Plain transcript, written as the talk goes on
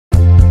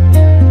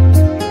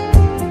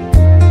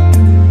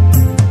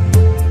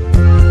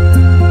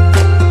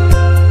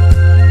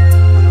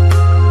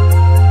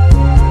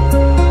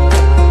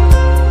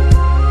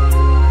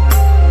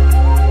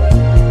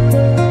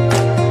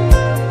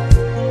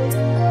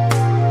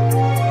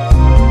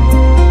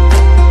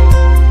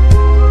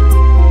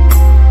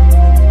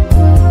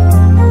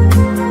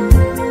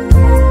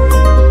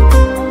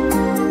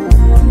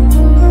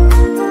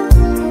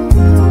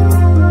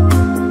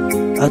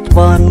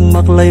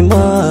maqlay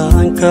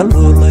maan ka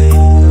lulay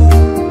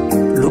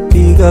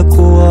lubiga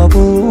ku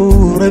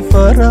abuuray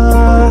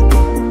farax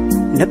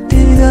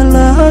nabtiga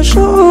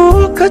lahasho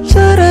ka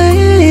jaray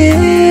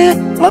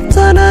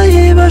labtana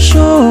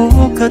ibasho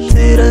ka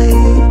tiray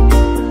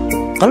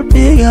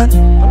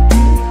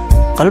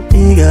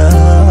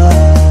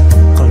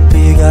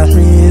qalbiga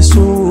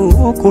xiisu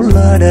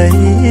kuladhay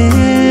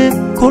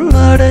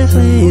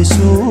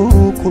xiisu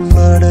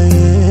kuladhay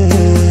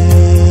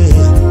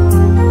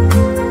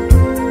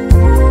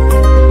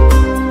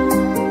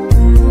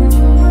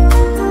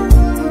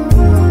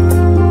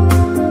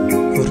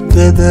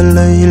hurdada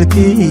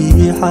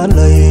laylkii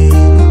xalay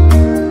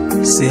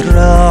si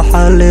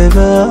raaxa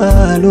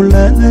lebaanu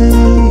laday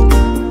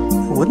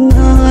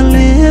wadnaha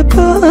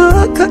leeba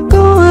ka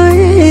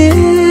go'ay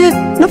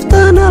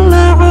naftana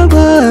la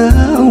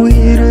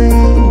cabaawiray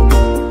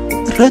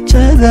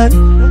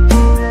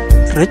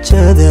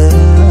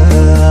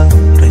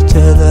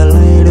rajada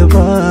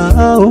laydhba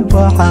u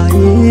baxay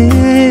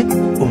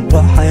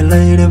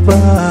laydhba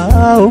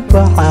u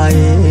baxay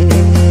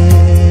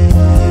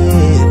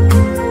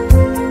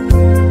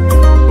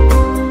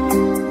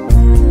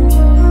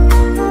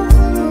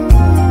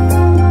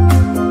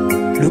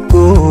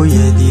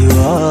lugooyadii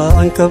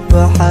waan ka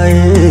baxay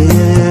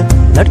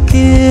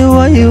larkii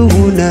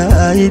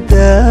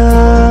wayuunayda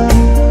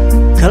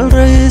kal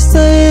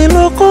raysay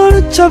loqol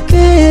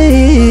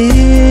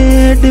jabkii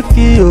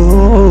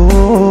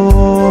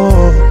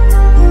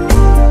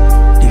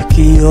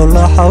dhibkiyo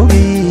la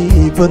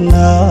xawlii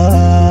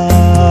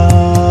badnaa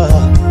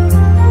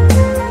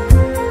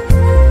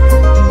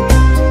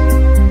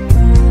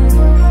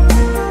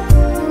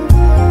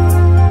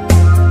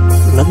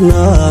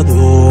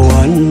ladnaadu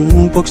waan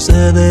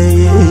bogsaday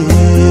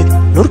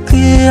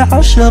nurkii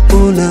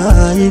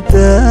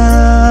cashaqunayda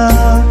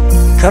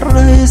kal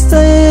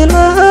raysay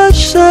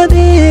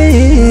lahashadii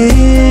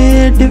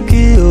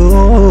dhibkiyo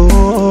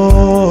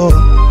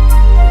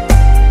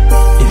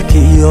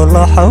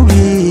la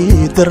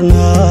xawlii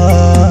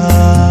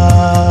darnaa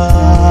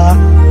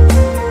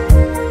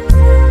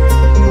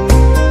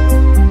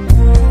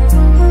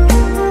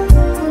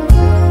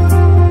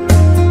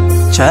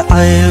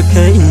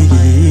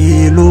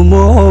jacaylkaygii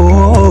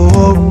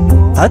lumoow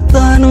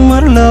haddaan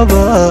mar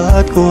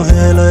labaad ku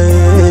helay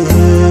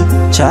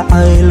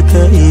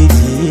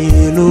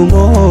jacaylkaygii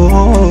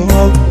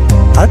lumoow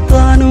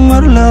haddaan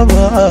mar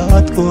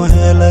labaad ku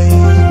helay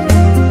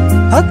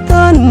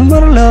haddaan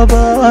mar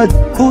labaad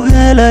ku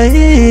helay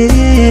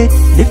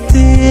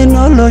dhibtii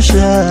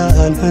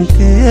noloshaan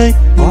hantiyey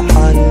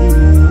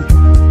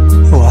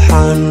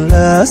waxaan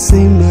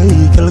laasimay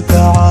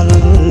kalgacal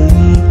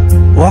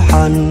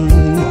waxaan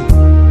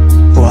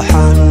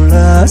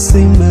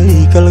laasimay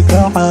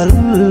kalgacal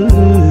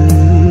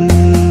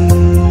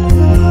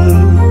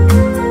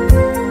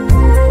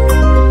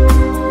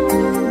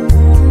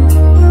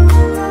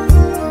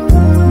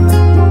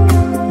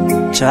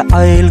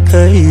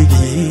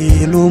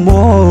jacaylkaygii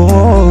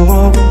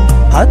lumoow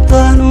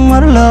haddaan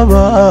mar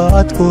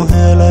labaad ku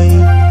helay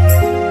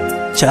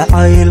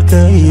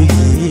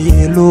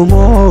jacaylkaygii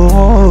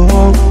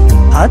lumoow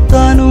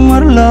haddaan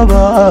mar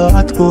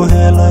labaad ku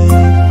helay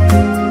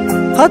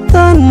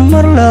haddaan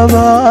mar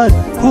labaad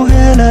ku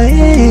helay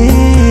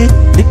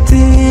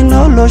dhibtii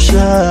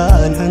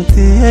noloshaan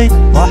hantiyey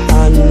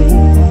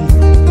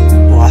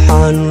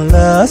waxaan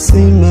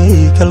laasimay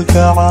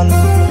kalgacal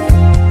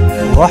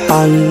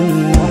waxaan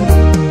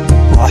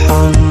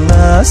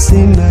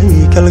laasimay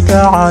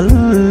kalgacal